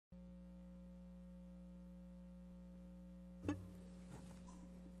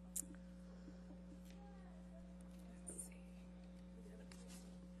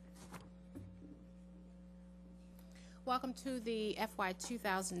Welcome to the FY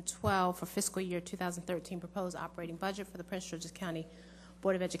 2012 for fiscal year 2013 proposed operating budget for the Prince George's County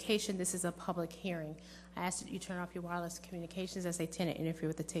Board of Education. This is a public hearing. I ask that you turn off your wireless communications as they tend to interfere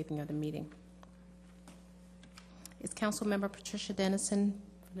with the taping of the meeting. Is Councilmember Patricia Dennison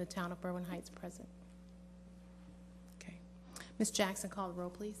from the town of Berwyn Heights present? Okay. Ms. Jackson, call the roll,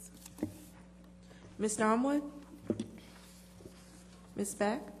 please. Ms. Norwood? Ms.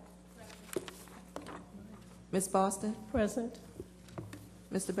 Beck? Ms. Boston? Present.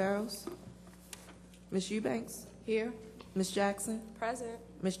 Mr. Barrows? Ms. Eubanks? Here. Ms. Jackson? Present.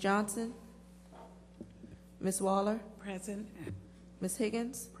 Ms. Johnson? Ms. Waller? Present. Ms.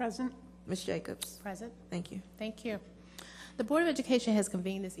 Higgins? Present. Ms. Jacobs? Present. Thank you. Thank you. The Board of Education has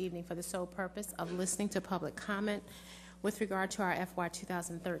convened this evening for the sole purpose of listening to public comment with regard to our FY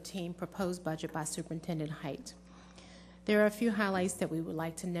 2013 proposed budget by Superintendent Height. There are a few highlights that we would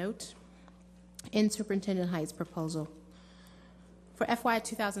like to note in Superintendent Height's proposal. For FY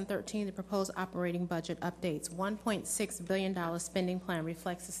 2013, the proposed operating budget updates $1.6 billion spending plan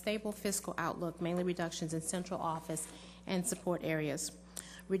reflects a stable fiscal outlook, mainly reductions in central office and support areas.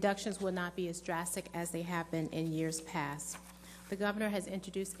 Reductions will not be as drastic as they have been in years past. The Governor has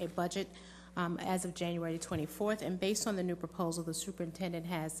introduced a budget as of January 24th, and based on the new proposal, the Superintendent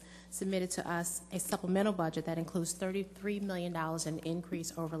has submitted to us a supplemental budget that includes $33 million in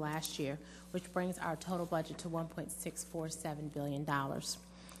increase over last year, which brings our total budget to $1.647 billion.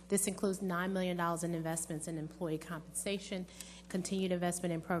 This includes $9 million in investments in employee compensation, continued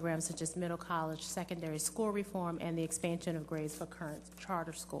investment in programs such as middle college, secondary school reform, and the expansion of grades for current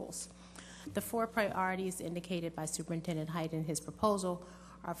charter schools. The four priorities indicated by Superintendent Height in his proposal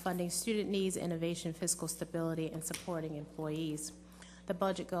are funding student needs, innovation, fiscal stability, and supporting employees. The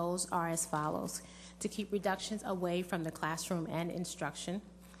budget goals are as follows: to keep reductions away from the classroom and instruction,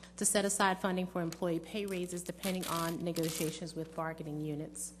 to set aside funding for employee pay raises depending on negotiations with bargaining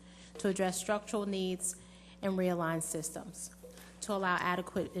units, to address structural needs and realign systems, to allow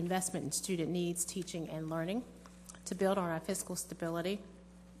adequate investment in student needs, teaching, and learning, to build on our fiscal stability,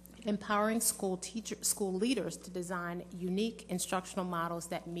 empowering school leaders to design unique instructional models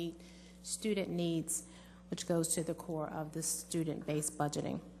that meet student needs, which goes to the core of the student-based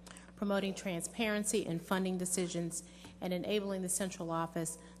budgeting, promoting transparency in funding decisions, and enabling the central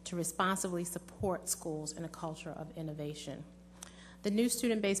office to responsibly support schools in a culture of innovation. The new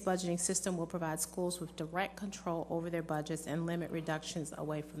student-based budgeting system will provide schools with direct control over their budgets and limit reductions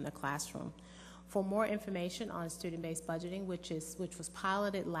away from the classroom. For more information on student-based budgeting, which was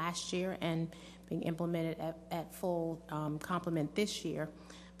piloted last year and being implemented at full complement this year,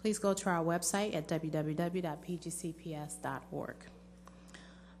 please go to our website at www.pgcps.org.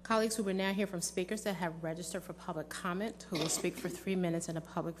 Colleagues, we will now hear from speakers that have registered for public comment, who will speak for 3 minutes in a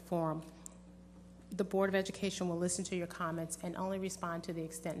public forum. The Board of Education will listen to your comments and only respond to the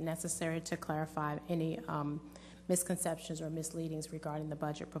extent necessary to clarify any misconceptions or misleadings regarding the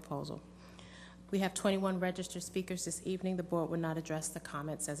budget proposal. We have 21 registered speakers this evening. The board will not address the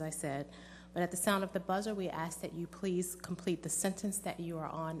comments, as I said. But at the sound of the buzzer, we ask that you please complete the sentence that you are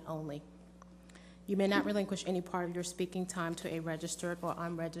on only. You may not relinquish any part of your speaking time to a registered or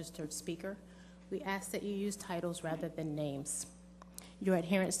unregistered speaker. We ask that you use titles rather than names. Your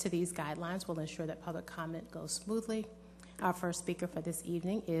adherence to these guidelines will ensure that public comment goes smoothly. Our first speaker for this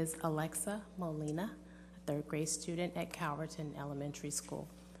evening is Alexa Molina, a third grade student at Calverton Elementary School.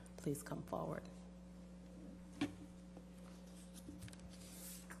 Please come forward.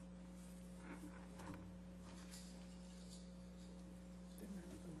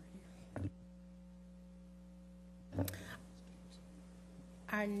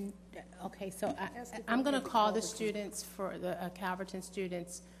 Okay, so I'm going to call the students for the Calverton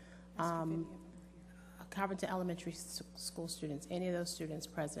students, Calverton Elementary School students, any of those students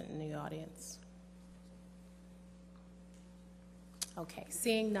present in the audience. Okay,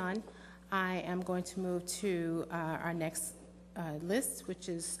 seeing none, I am going to move to our next list, which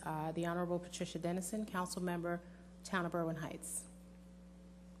is the Honorable Patricia Dennison, Council Member, Town of Berwyn Heights.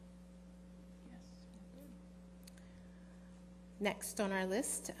 Next on our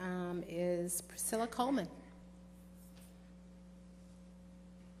list is Priscilla Coleman.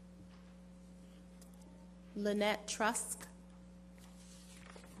 Lynette Trusk.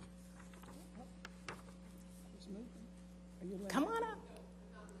 Come on up.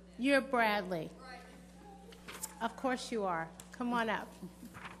 You're Bradley. Of course you are. Come on up.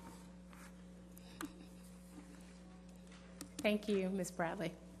 Thank you, Ms.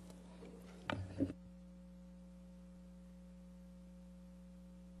 Bradley.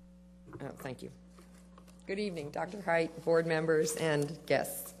 Thank you. Good evening, Dr. Height, board members, and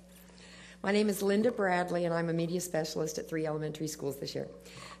guests. My name is Linda Bradley, and I'm a media specialist at 3 elementary schools this year.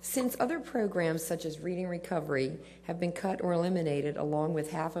 Since other programs such as Reading Recovery have been cut or eliminated along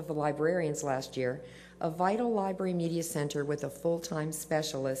with half of the librarians last year, a vital library media center with a full-time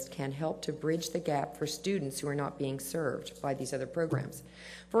specialist can help to bridge the gap for students who are not being served by these other programs.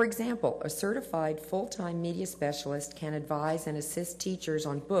 For example, a certified full-time media specialist can advise and assist teachers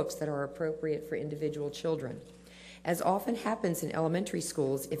on books that are appropriate for individual children. As often happens in elementary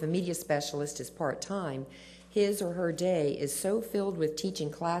schools, if a media specialist is part-time, his or her day is so filled with teaching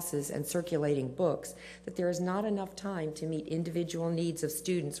classes and circulating books that there is not enough time to meet individual needs of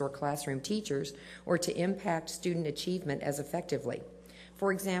students or classroom teachers or to impact student achievement as effectively.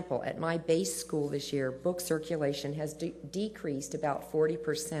 For example, at my base school this year, book circulation has decreased about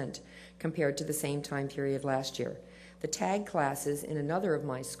 40% compared to the same time period last year. The tag classes in another of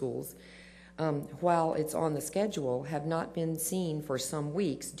my schools, while it's on the schedule, have not been seen for some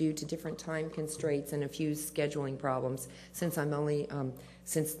weeks due to different time constraints and a few scheduling problems since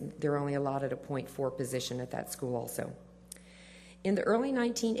they're only allotted a .4 position at that school also. In the early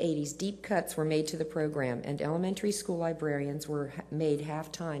 1980s, deep cuts were made to the program, and elementary school librarians were made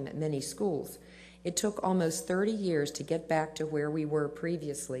half-time at many schools. It took almost 30 years to get back to where we were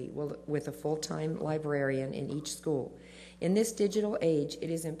previously with a full-time librarian in each school. In this digital age, it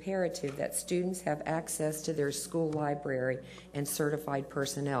is imperative that students have access to their school library and certified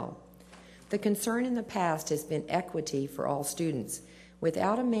personnel. The concern in the past has been equity for all students.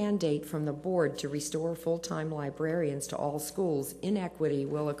 Without a mandate from the board to restore full-time librarians to all schools, inequity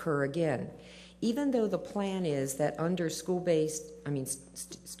will occur again. Even though the plan is that under student-based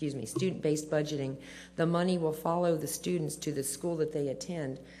budgeting, the money will follow the students to the school that they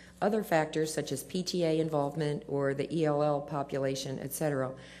attend, other factors such as PTA involvement or the ELL population,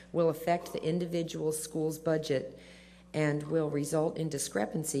 etc., will affect the individual school's budget and will result in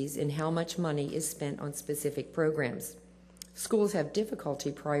discrepancies in how much money is spent on specific programs. Schools have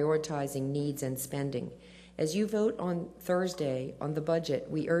difficulty prioritizing needs and spending. As you vote on Thursday on the budget,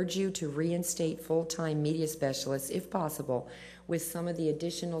 we urge you to reinstate full-time media specialists, if possible, with some of the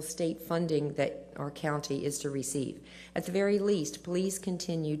additional state funding that our county is to receive. At the very least, please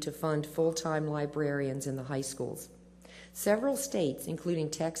continue to fund full-time librarians in the high schools. Several states, including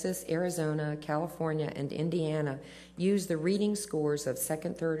Texas, Arizona, California, and Indiana, use the reading scores of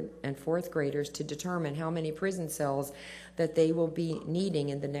 2nd, 3rd, and 4th graders to determine how many prison cells that they will be needing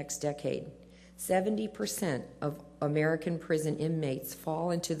in the next decade. 70% of American prison inmates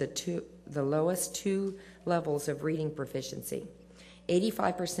fall into the lowest 2 levels of reading proficiency.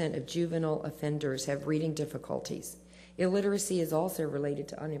 85% of juvenile offenders have reading difficulties. Illiteracy is also related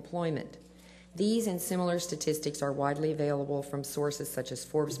to unemployment. These and similar statistics are widely available from sources such as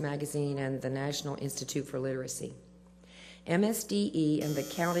Forbes magazine and the National Institute for Literacy. MSDE and the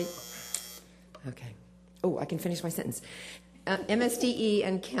county... Okay. Oh, I can finish my sentence. MSDE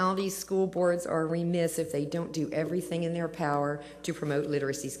and county school boards are remiss if they don't do everything in their power to promote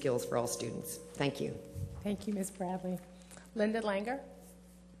literacy skills for all students. Thank you. Thank you, Ms. Bradley. Linda Langer.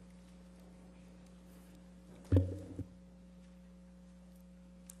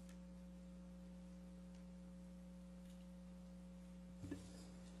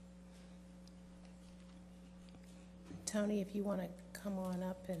 Tony, if you want to come on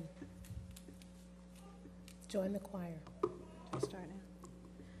up and join the choir. Start now.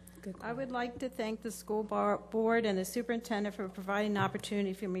 Good choir. I would like to thank the school board and the superintendent for providing an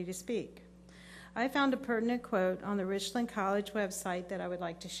opportunity for me to speak. I found a pertinent quote on the Richland College website that I would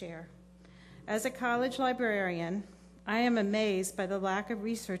like to share. As a college librarian, I am amazed by the lack of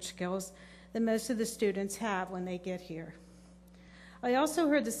research skills that most of the students have when they get here. I also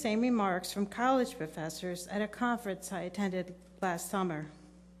heard the same remarks from college professors at a conference I attended last summer.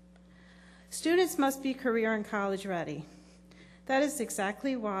 Students must be career and college ready. That is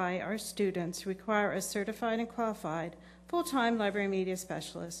exactly why our students require a certified and qualified full-time library media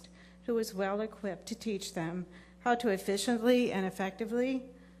specialist who is well equipped to teach them how to efficiently and effectively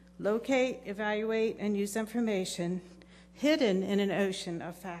locate, evaluate, and use information hidden in an ocean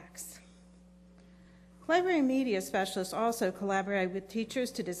of facts. Library media specialists also collaborate with teachers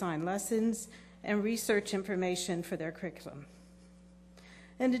to design lessons and research information for their curriculum.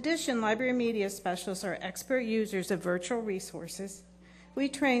 In addition, library media specialists are expert users of virtual resources. We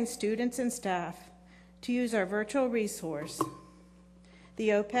train students and staff to use our virtual resource, the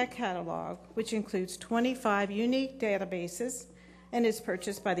OPEC catalog, which includes 25 unique databases and is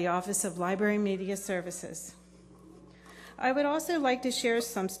purchased by the Office of Library Media Services. I would also like to share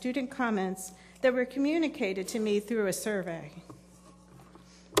some student comments that were communicated to me through a survey.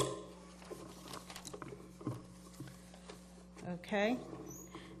 Okay.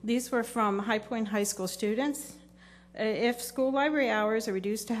 These were from High Point High School students. If school library hours are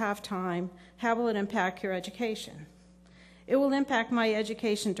reduced to half-time, how will it impact your education? It will impact my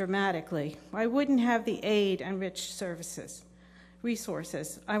education dramatically. I wouldn't have the aid and rich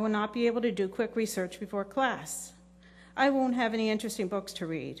resources. I will not be able to do quick research before class. I won't have any interesting books to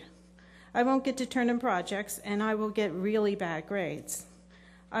read. I won't get to turn in projects, and I will get really bad grades.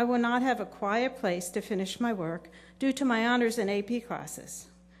 I will not have a quiet place to finish my work due to my honors and AP classes.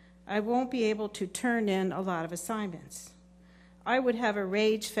 I won't be able to turn in a lot of assignments. I would have a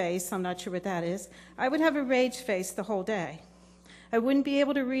rage face. I'm not sure what that is. I would have a rage face the whole day. I wouldn't be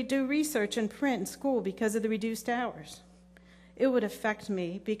able to do research and print in school because of the reduced hours. It would affect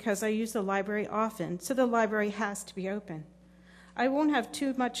me because I use the library often, so the library has to be open. I won't have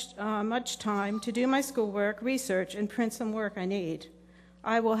too much time to do my schoolwork, research, and print some work I need.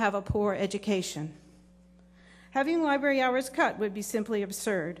 I will have a poor education. Having library hours cut would be simply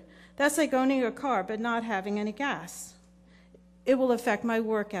absurd. That's like owning a car but not having any gas. It will affect my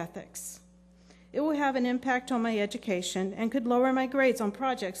work ethics. It will have an impact on my education and could lower my grades on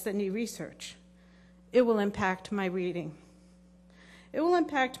projects that need research. It will impact my reading. It will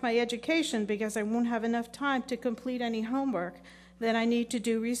impact my education because I won't have enough time to complete any homework that I need to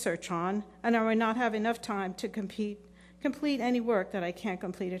do research on, and I will not have enough time to complete any work that I can't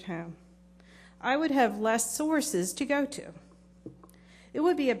complete at home. I would have less sources to go to. It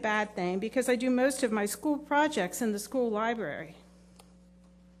would be a bad thing because I do most of my school projects in the school library.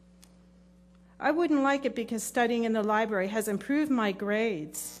 I wouldn't like it because studying in the library has improved my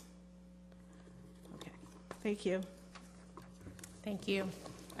grades. Okay, thank you. Thank you.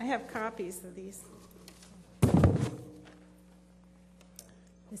 I have copies of these.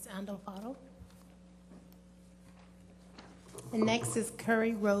 Ms. Andolfado. And next is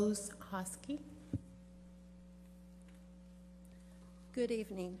Curry Rose Hosky. Good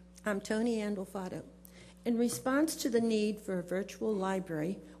evening. I'm Tony Andolfado. In response to the need for a virtual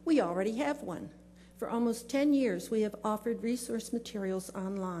library, we already have one. For almost 10 years, we have offered resource materials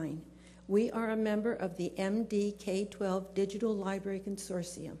online. We are a member of the MD K-12 Digital Library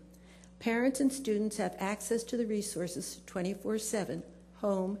Consortium. Parents and students have access to the resources 24/7,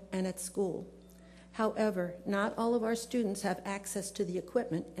 home and at school. However, not all of our students have access to the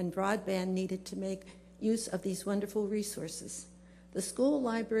equipment and broadband needed to make use of these wonderful resources. The school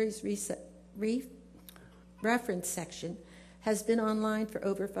library's reference section has been online for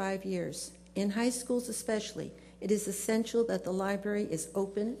over 5 years. In high schools especially, it is essential that the library is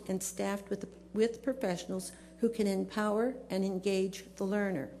open and staffed with professionals who can empower and engage the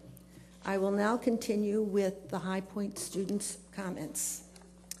learner. I will now continue with the High Point students' comments.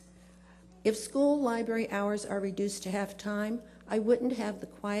 If school library hours are reduced to half-time, I wouldn't have the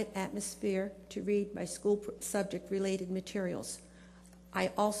quiet atmosphere to read my school subject-related materials.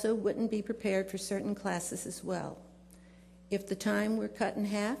 I also wouldn't be prepared for certain classes as well. If the time were cut in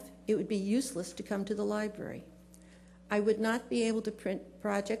half, it would be useless to come to the library. I would not be able to print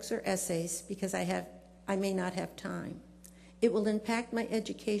projects or essays because I may not have time. It will impact my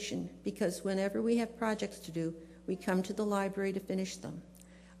education because whenever we have projects to do, we come to the library to finish them.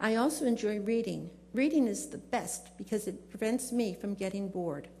 I also enjoy reading. Reading is the best because it prevents me from getting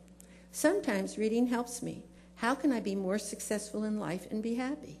bored. Sometimes reading helps me. How can I be more successful in life and be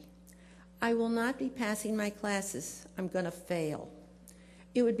happy? I will not be passing my classes. I'm going to fail.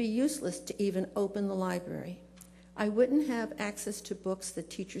 It would be useless to even open the library. I wouldn't have access to books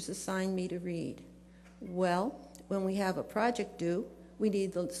that teachers assign me to read. Well, when we have a project due, we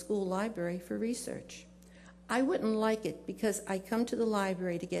need the school library for research. I wouldn't like it because I come to the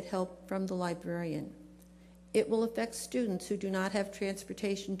library to get help from the librarian. It will affect students who do not have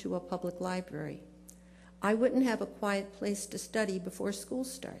transportation to a public library. I wouldn't have a quiet place to study before school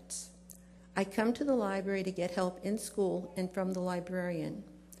starts. I come to the library to get help in school and from the librarian.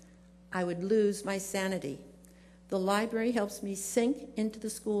 I would lose my sanity. The library helps me sink into the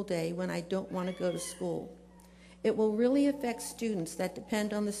school day when I don't want to go to school. It will really affect students that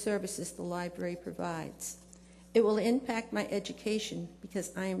depend on the services the library provides. It will impact my education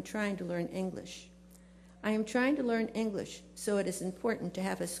because I am trying to learn English. I am trying to learn English, so it is important to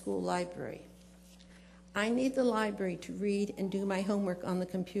have a school library. I need the library to read and do my homework on the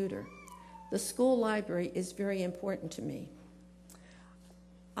computer. The school library is very important to me.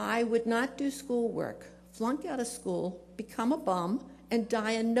 I would not do schoolwork, flunk out of school, become a bum, and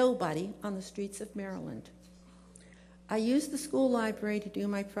die a nobody on the streets of Maryland. I use the school library to do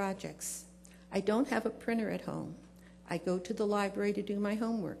my projects. I don't have a printer at home. I go to the library to do my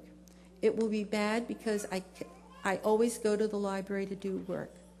homework. It will be bad because I always go to the library to do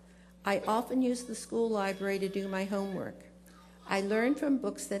work. I often use the school library to do my homework. I learn from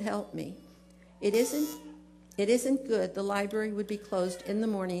books that help me. It isn't good the library would be closed in the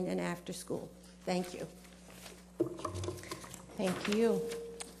morning and after school. Thank you. Thank you.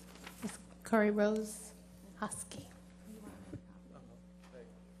 Ms. Curry Rose Husky.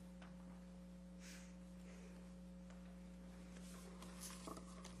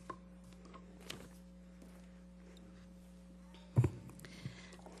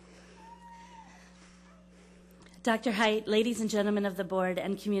 Dr. Height, ladies and gentlemen of the board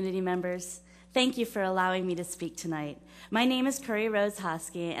and community members, thank you for allowing me to speak tonight. My name is Curry Rose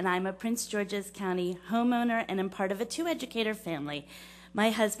Hosky, and I'm a Prince George's County homeowner and am part of a two-educator family. My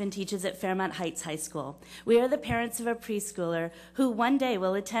husband teaches at Fairmount Heights High School. We are the parents of a preschooler who one day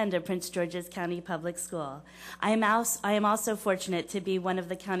will attend a Prince George's County public school. I am also fortunate to be one of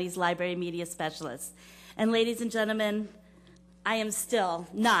the county's library media specialists. And ladies and gentlemen, I am still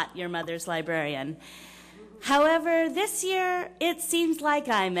not your mother's librarian. However, this year, it seems like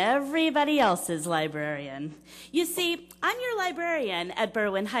I'm everybody else's librarian. You see, I'm your librarian at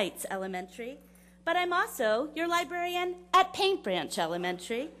Berwyn Heights Elementary, but I'm also your librarian at Paint Branch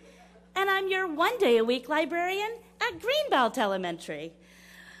Elementary, and I'm your one-day-a-week librarian at Greenbelt Elementary.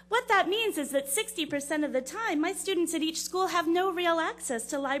 What that means is that 60% of the time, my students at each school have no real access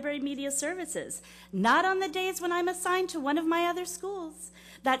to library media services, not on the days when I'm assigned to one of my other schools.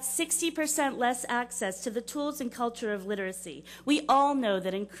 That's 60% less access to the tools and culture of literacy. We all know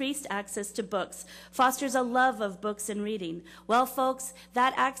that increased access to books fosters a love of books and reading. Well, folks,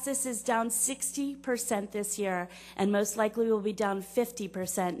 that access is down 60% this year, and most likely will be down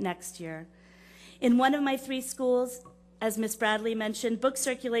 50% next year. In one of my 3 schools, as Ms. Bradley mentioned, book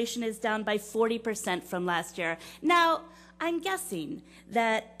circulation is down by 40% from last year. Now, I'm guessing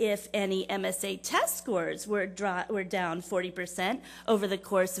that if any MSA test scores were down 40% over the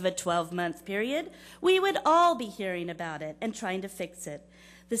course of a 12-month period, we would all be hearing about it and trying to fix it.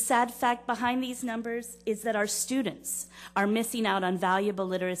 The sad fact behind these numbers is that our students are missing out on valuable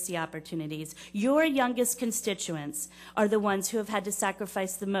literacy opportunities. Your youngest constituents are the ones who have had to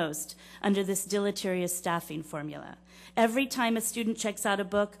sacrifice the most under this deleterious staffing formula. Every time a student checks out a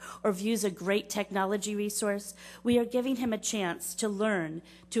book or views a great technology resource, we are giving him a chance to learn,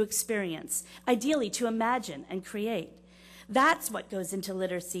 to experience, ideally to imagine and create. That's what goes into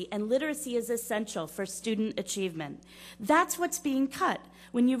literacy, and literacy is essential for student achievement. That's what's being cut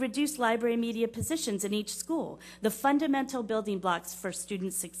when you reduce library media positions in each school, the fundamental building blocks for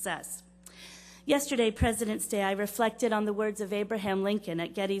student success. Yesterday, President's Day, I reflected on the words of Abraham Lincoln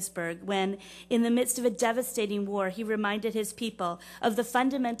at Gettysburg when, in the midst of a devastating war, he reminded his people of the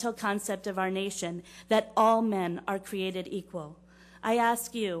fundamental concept of our nation, that all men are created equal. I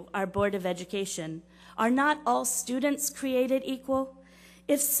ask you, our Board of Education, are not all students created equal?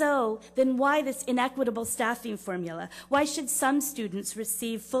 If so, then why this inequitable staffing formula? Why should some students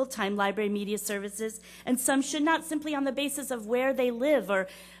receive full-time library media services and some should not, simply on the basis of where they live or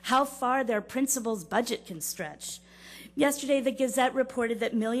how far their principal's budget can stretch? Yesterday, the Gazette reported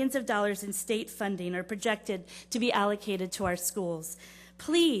that millions of dollars in state funding are projected to be allocated to our schools.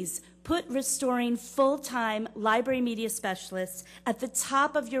 Please put restoring full-time library media specialists at the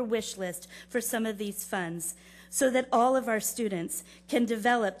top of your wish list for some of these funds, so that all of our students can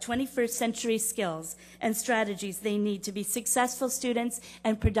develop 21st century skills and strategies they need to be successful students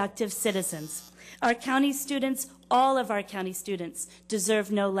and productive citizens. Our county students, all of our county students, deserve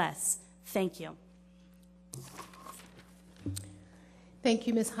no less. Thank you. Thank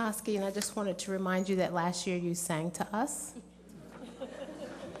you, Ms. Hosky, and I just wanted to remind you that last year you sang to us.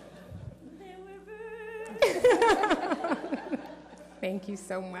 Thank you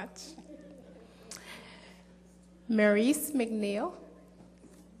so much. Maurice McNeil.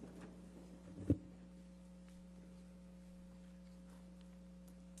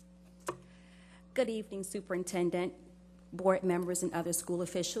 Good evening, Superintendent, board members, and other school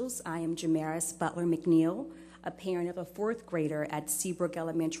officials. I am Jamaris Butler McNeil, a parent of a 4th grader at Seabrook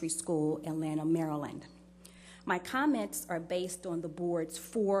Elementary School in Lanham, Maryland. My comments are based on the board's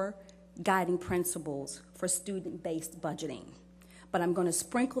 4 guiding principles for student-based budgeting, but I'm going to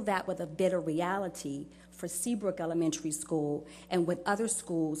sprinkle that with a bit of reality for Seabrook Elementary School and what other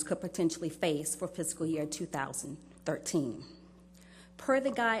schools could potentially face for fiscal year 2013. Per the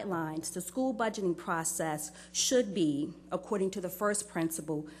guidelines, the school budgeting process should be, according to the first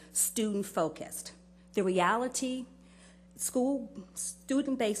principle, student-focused. The reality,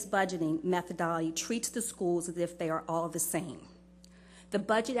 student-based budgeting methodology treats the schools as if they are all the same. The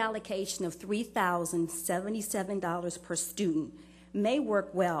budget allocation of $3,077 per student may work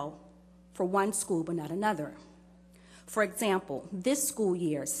well for one school but not another. For example, this school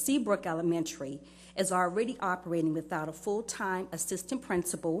year, Seabrook Elementary is already operating without a full-time assistant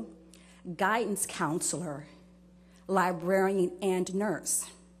principal, guidance counselor, librarian, and nurse.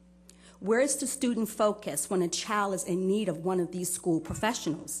 Where is the student focus when a child is in need of one of these school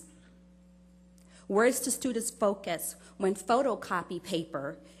professionals? Where is the student's focus when photocopy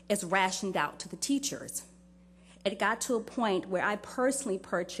paper is rationed out to the teachers? It got to a point where I personally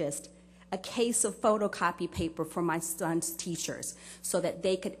purchased a case of photocopy paper for my son's teachers so that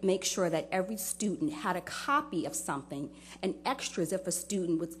they could make sure that every student had a copy of something and extras if a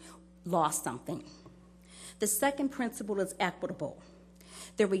student lost something. The second principle is equitable.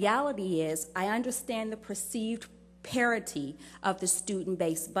 The reality is, I understand the perceived parity of the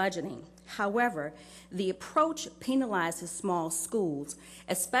student-based budgeting. However, the approach penalizes small schools,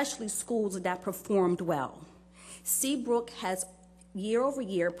 especially schools that performed well. Seabrook has year over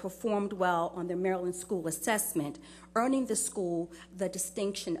year performed well on the Maryland School Assessment, earning the school the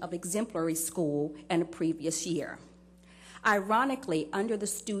distinction of exemplary school in a previous year. Ironically, under the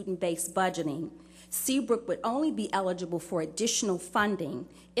student-based budgeting, Seabrook would only be eligible for additional funding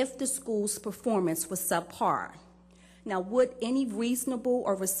if the school's performance was subpar. Now, would any reasonable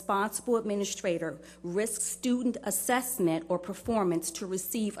or responsible administrator risk student assessment or performance to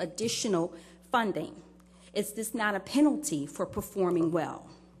receive additional funding? Is this not a penalty for performing well?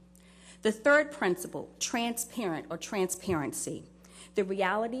 The third principle, transparent or transparency. The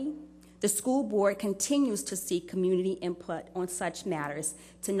reality, the school board continues to seek community input on such matters.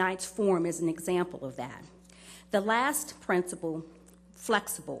 Tonight's forum is an example of that. The last principle,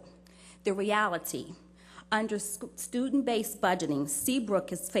 flexible. The reality, under student-based budgeting,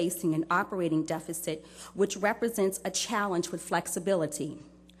 Seabrook is facing an operating deficit which represents a challenge with flexibility.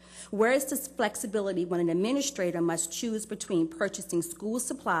 Where is this flexibility when an administrator must choose between purchasing school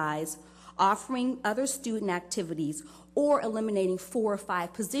supplies, offering other student activities, or eliminating 4 or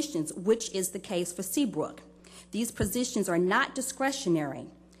 5 positions, which is the case for Seabrook? These positions are not discretionary.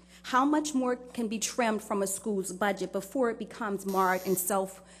 How much more can be trimmed from a school's budget before it becomes marred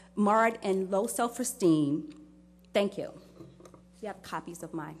in low self-esteem? Thank you. You have copies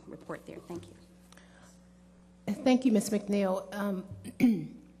of my report there. Thank you. Thank you, Ms. McNeil.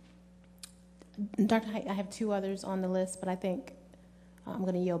 Dr. Height, I have 2 others on the list, but I think I'm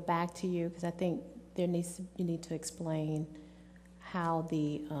going to yield back to you because I think you need to explain how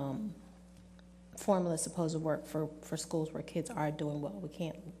the formula is supposed to work for schools where kids are doing well. We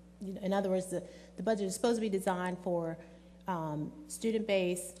can't, in other words, the budget is supposed to be designed for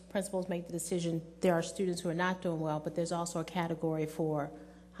student-based. Principals make the decision. There are students who are not doing well, but there's also a category for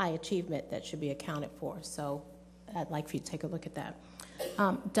high achievement that should be accounted for. So I'd like for you to take a look at that.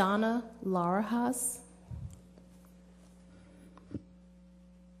 Donna Larahas.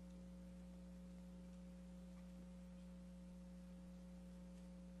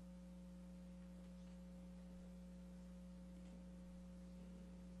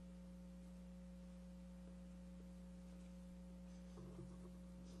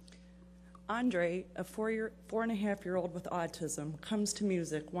 Andre, a 4.5-year-old with autism, comes to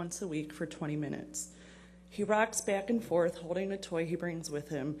music once a week for 20 minutes. He rocks back and forth holding a toy he brings with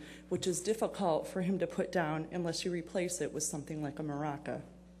him, which is difficult for him to put down unless you replace it with something like a maraca.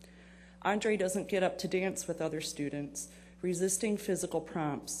 Andre doesn't get up to dance with other students, resisting physical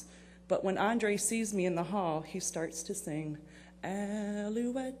prompts, but when Andre sees me in the hall, he starts to sing,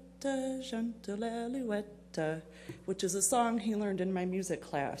 Alouette, gentle alouette, which is a song he learned in my music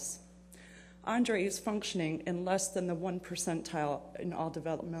class. Andre is functioning in less than the 1 percentile in all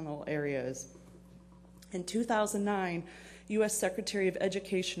developmental areas. In 2009, U.S. Secretary of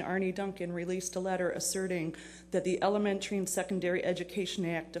Education Arne Duncan released a letter asserting that the Elementary and Secondary Education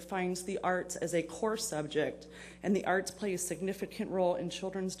Act defines the arts as a core subject, and the arts play a significant role in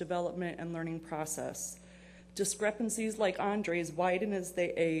children's development and learning process. Discrepancies like Andre's widen as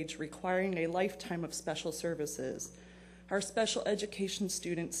they age, requiring a lifetime of special services. Our special education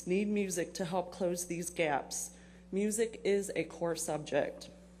students need music to help close these gaps. Music is a core subject.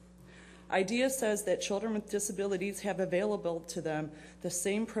 IDEA says that children with disabilities have available to them the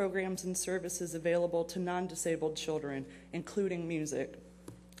same programs and services available to non-disabled children, including music.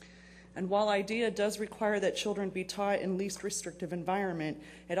 And while IDEA does require that children be taught in least restrictive environment,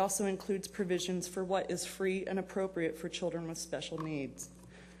 it also includes provisions for what is free and appropriate for children with special needs.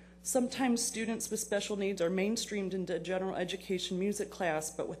 Sometimes students with special needs are mainstreamed into general education music class,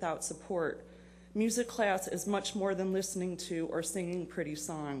 but without support. Music class is much more than listening to or singing pretty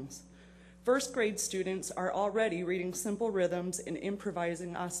songs. First grade students are already reading simple rhythms and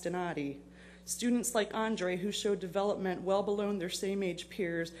improvising ostinati. Students like Andre, who show development well below their same-age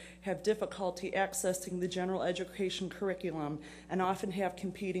peers, have difficulty accessing the general education curriculum and often have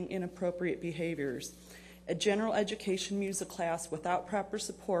competing inappropriate behaviors. A general education music class without proper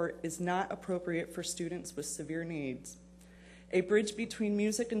support is not appropriate for students with severe needs. A bridge between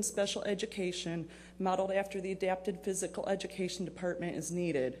music and special education, modeled after the adapted physical education department, is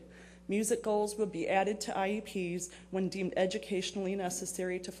needed. Music goals will be added to IEPs when deemed educationally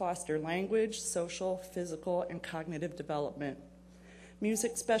necessary to foster language, social, physical, and cognitive development.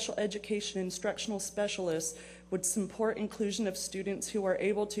 Music special education instructional specialists would support inclusion of students who are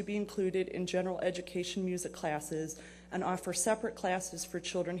able to be included in general education music classes and offer separate classes for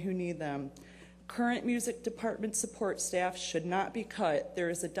children who need them. Current music department support staff should not be cut. There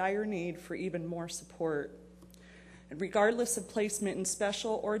is a dire need for even more support. And regardless of placement in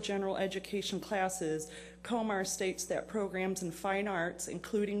special or general education classes, COMAR states that programs in fine arts,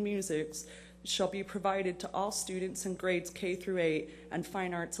 including music, shall be provided to all students in grades K through 8 and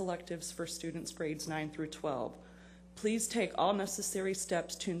fine arts electives for students grades 9 through 12. Please take all necessary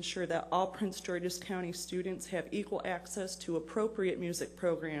steps to ensure that all Prince George's County students have equal access to appropriate music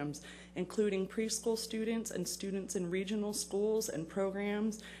programs, including preschool students and students in regional schools and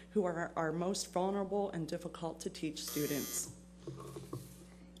programs who are our most vulnerable and difficult to teach students.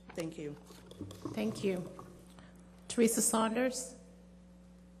 Thank you. Thank you. Teresa Saunders.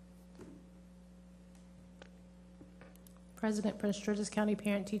 President, Prince George's County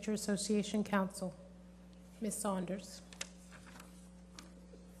Parent Teacher Association Council. Ms. Saunders.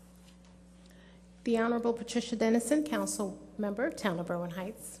 The Honorable Patricia Dennison, Council Member, Town of Berwyn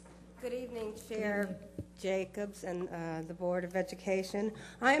Heights. Good evening, Chair Jacobs and the Board of Education.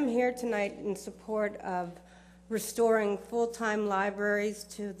 I am here tonight in support of restoring full-time libraries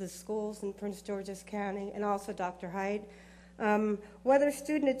to the schools in Prince George's County, and also Dr. Height. Whether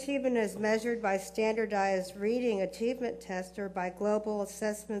student achievement is measured by standardized reading achievement test or by global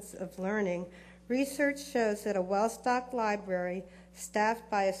assessments of learning, research shows that a well-stocked library staffed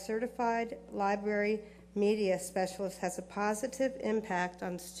by a certified library media specialist has a positive impact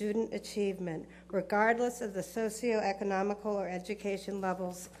on student achievement, regardless of the socioeconomical or education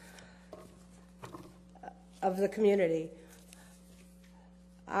levels of the community.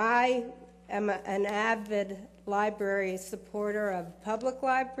 I am an avid library supporter of public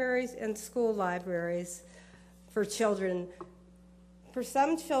libraries and school libraries for children. For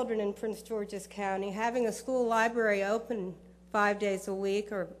some children in Prince George's County, having a school library open 5 days a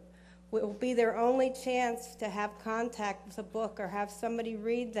week will be their only chance to have contact with a book or have somebody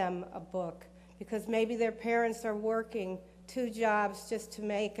read them a book, because maybe their parents are working 2 jobs just to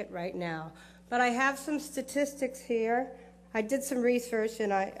make it right now. But I have some statistics here. I did some research,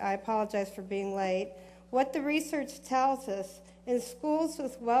 and I apologize for being late. What the research tells us, in schools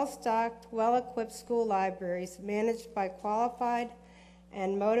with well-stocked, well-equipped school libraries managed by qualified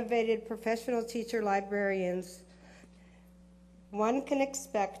and motivated professional teacher librarians, one can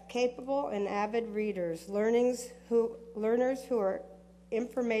expect capable and avid readers, learners who are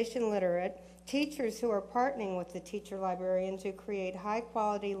information literate, teachers who are partnering with the teacher librarian to create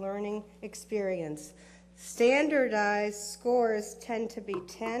high-quality learning experience. Standardized scores tend to be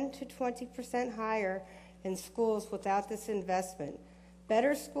 10 to 20% higher in schools without this investment.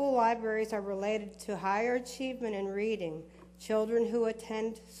 Better school libraries are related to higher achievement in reading. Children who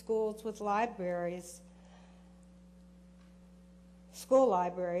attend schools with school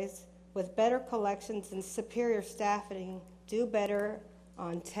libraries with better collections and superior staffing do better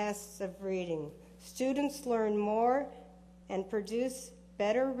on tests of reading. Students learn more and produce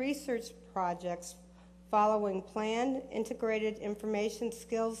better research projects following planned integrated information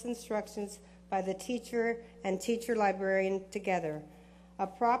skills instructions by the teacher and teacher librarian together. A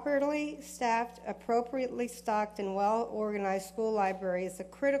properly staffed, appropriately stocked, and well-organized school library is a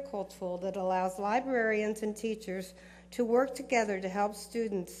critical tool that allows librarians and teachers to work together to help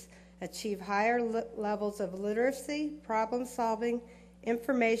students achieve higher levels of literacy, problem-solving,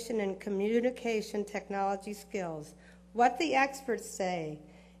 information, and communication technology skills. What the experts say,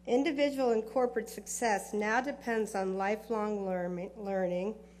 individual and corporate success now depends on lifelong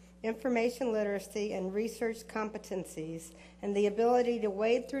learning, information literacy, and research competencies, and the ability to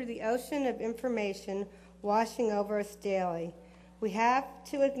wade through the ocean of information washing over us daily. We have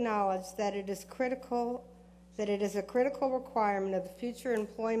to acknowledge that it is a critical requirement of the future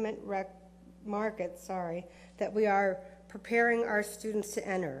employment market, that we are preparing our students to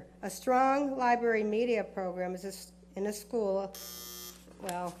enter. A strong library media program is in a school.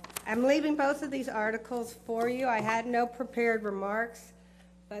 Well, I'm leaving both of these articles for you. I had no prepared remarks,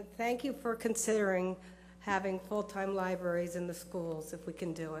 but thank you for considering having full-time libraries in the schools if we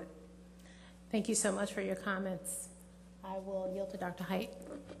can do it. Thank you so much for your comments. I will yield to Dr. Height.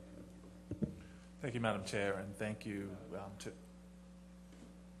 Thank you, Madam Chair, and thank you to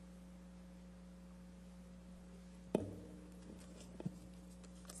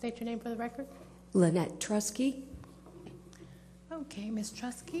State your name for the record. Lynette Trusky. Okay, Ms.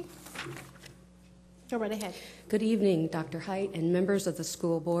 Trusky. Go right ahead. Good evening, Dr. Height and members of the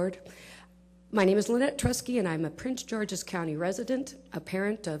school board. My name is Lynette Trusky, and I'm a Prince George's County resident, a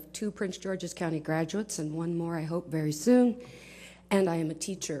parent of 2 Prince George's County graduates, and 1 more, I hope, very soon. And I am a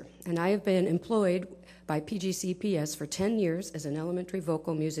teacher, and I have been employed by PGCPS for 10 years as an elementary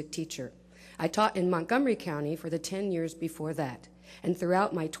vocal music teacher. I taught in Montgomery County for the 10 years before that. And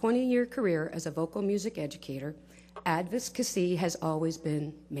throughout my 20-year career as a vocal music educator, advocacy has always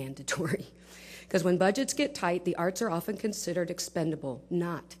been mandatory. Because when budgets get tight, the arts are often considered expendable,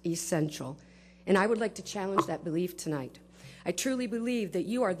 not essential. And I would like to challenge that belief tonight. I truly believe that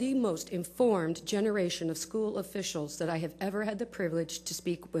you are the most informed generation of school officials that I have ever had the privilege to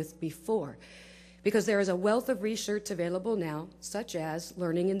speak with before. Because there is a wealth of research available now, such as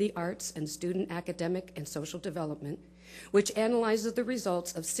Learning in the Arts and Student Academic and Social Development, which analyzes the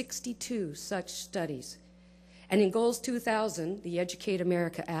results of 62 such studies. And in Goals 2000, the Educate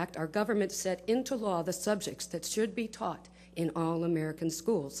America Act, our government set into law the subjects that should be taught in all American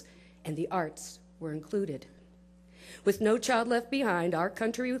schools, and the arts were included. With No Child Left Behind, our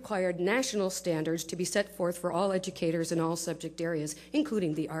country required national standards to be set forth for all educators in all subject areas,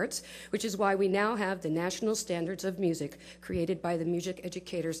 including the arts, which is why we now have the National Standards of Music created by the Music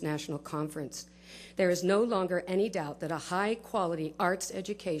Educators National Conference. There is no longer any doubt that a high-quality arts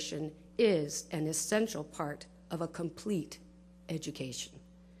education is an essential part of a complete education.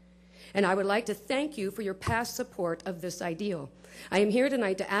 And I would like to thank you for your past support of this ideal. I am here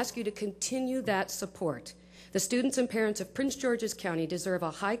tonight to ask you to continue that support. The students and parents of Prince George's County deserve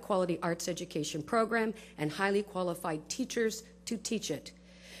a high-quality arts education program and highly qualified teachers to teach it.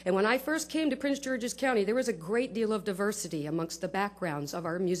 And when I first came to Prince George's County, there was a great deal of diversity amongst the backgrounds of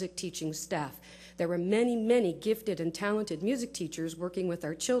our music teaching staff. There were many, many gifted and talented music teachers working with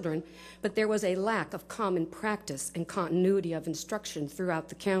our children, but there was a lack of common practice and continuity of instruction throughout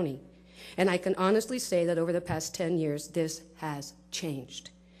the county. And I can honestly say that over the past 10 years, this has changed.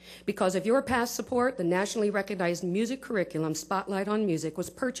 Because of your past support, the nationally recognized music curriculum, Spotlight on Music,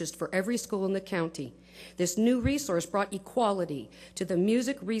 was purchased for every school in the county. This new resource brought equality to the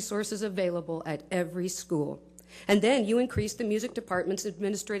music resources available at every school. And then you increased the music department's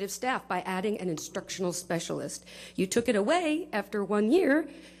administrative staff by adding an instructional specialist. You took it away after 1 year,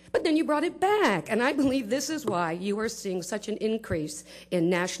 but then you brought it back. And I believe this is why you are seeing such an increase in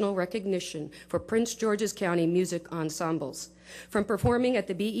national recognition for Prince George's County music ensembles. From performing at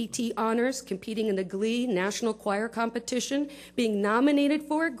the BET Honors, competing in the Glee National Choir Competition, being nominated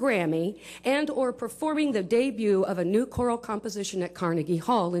for a Grammy, and or performing the debut of a new choral composition at Carnegie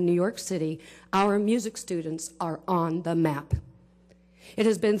Hall in New York City, our music students are on the map. It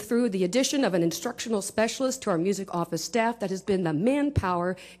has been through the addition of an instructional specialist to our music office staff that has been the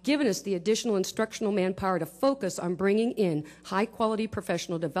manpower, given us the additional instructional manpower to focus on bringing in high-quality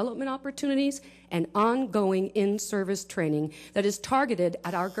professional development opportunities and ongoing in-service training that is targeted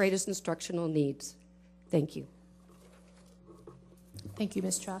at our greatest instructional needs. Thank you. Thank you,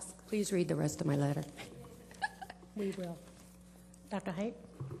 Ms. Trusk. Please read the rest of my letter. We will. Dr. Height?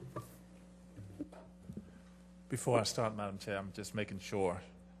 Before I start, Madam Chair, I'm just making sure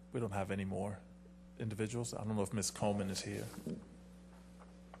we don't have any more individuals. I don't know if Ms. Coleman is here.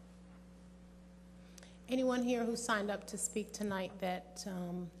 Anyone here who signed up to speak tonight that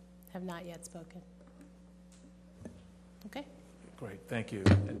have not yet spoken? Okay. Great, thank you.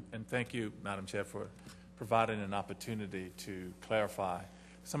 And thank you, Madam Chair, for providing an opportunity to clarify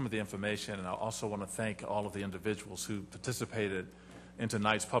some of the information. And I also want to thank all of the individuals who participated in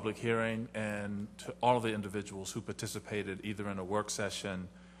tonight's public hearing, and to all of the individuals who participated either in a work session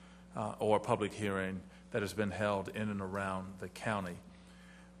or a public hearing that has been held in and around the county.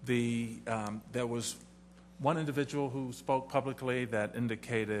 There was one individual who spoke publicly that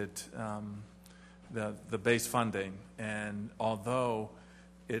indicated the base funding, and although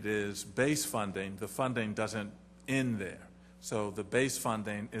it is base funding, the funding doesn't end there. So the base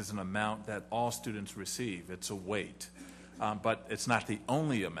funding is an amount that all students receive. It's a weight. But it's not the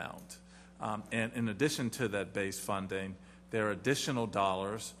only amount. And in addition to that base funding, there are additional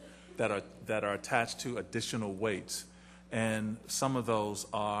dollars that are attached to additional weights. And some of those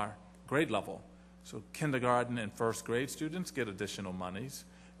are grade level. So kindergarten and first grade students get additional monies,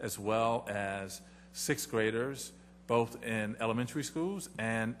 as well as sixth graders, both in elementary schools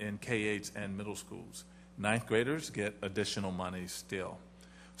and in K-8s and middle schools. Ninth graders get additional monies still.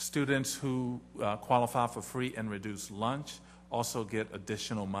 Students who qualify for free and reduced lunch also get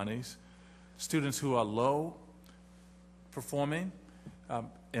additional monies. Students who are low performing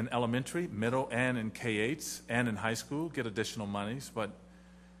in elementary, middle, and in K-8s and in high school get additional monies. But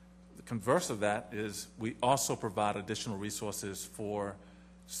the converse of that is we also provide additional resources for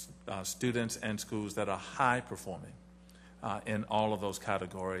students and schools that are high performing in all of those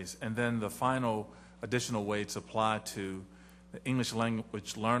categories. And then the final additional weights apply to the English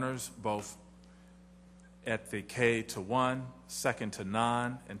language learners, both at the K to 1, 2nd to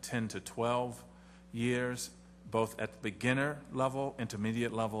 9, and 10 to 12 years, both at the beginner level,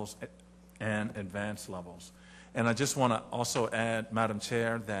 intermediate levels, and advanced levels. And I just want to also add, Madam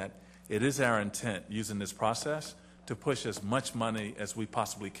Chair, that it is our intent using this process to push as much money as we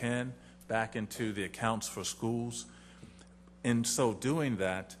possibly can back into the accounts for schools. In so doing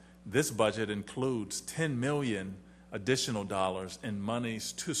that, this budget includes $10 million additional dollars in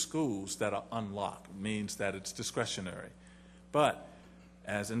monies to schools that are unlocked. It means that it's discretionary. But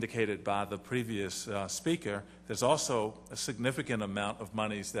as indicated by the previous speaker, there's also a significant amount of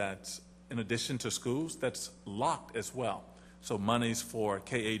monies that's, in addition to schools, that's locked as well. So monies for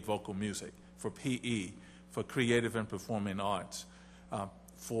K-8 vocal music, for PE, for creative and performing arts,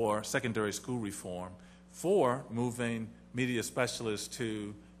 for secondary school reform, for moving media specialists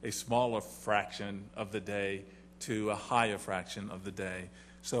to a smaller fraction of the day to a higher fraction of the day.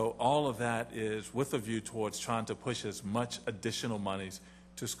 So all of that is with a view towards trying to push as much additional monies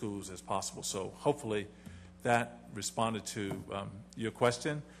to schools as possible. So hopefully that responded to your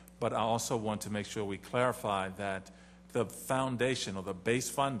question, but I also want to make sure we clarify that the foundation or the base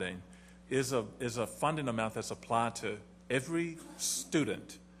funding is a funding amount that's applied to every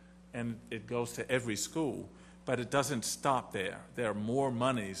student, and it goes to every school. But it doesn't stop there. There are more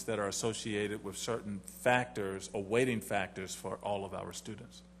monies that are associated with certain factors or weighting factors for all of our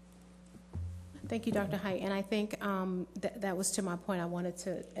students. Thank you, Dr. Height. And I think that was to my point. I wanted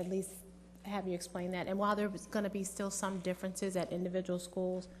to at least have you explain that. And while there's going to be still some differences at individual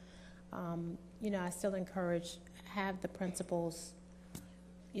schools, I still encourage have the principals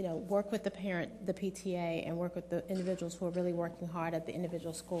work with the parent, the PTA, and work with the individuals who are really working hard at the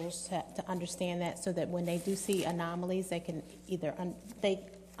individual schools to understand that, so that when they do see anomalies, they can either they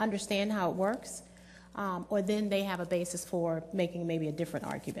understand how it works, or then they have a basis for making maybe a different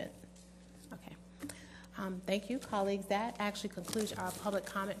argument. Okay. Thank you, colleagues. That actually concludes our public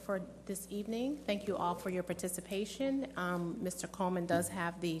comment for this evening. Thank you all for your participation. Mr. Coleman does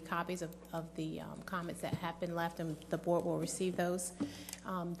have the copies of the comments that have been left, and the board will receive those.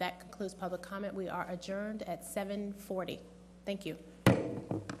 That concludes public comment. We are adjourned at 7:40. Thank you.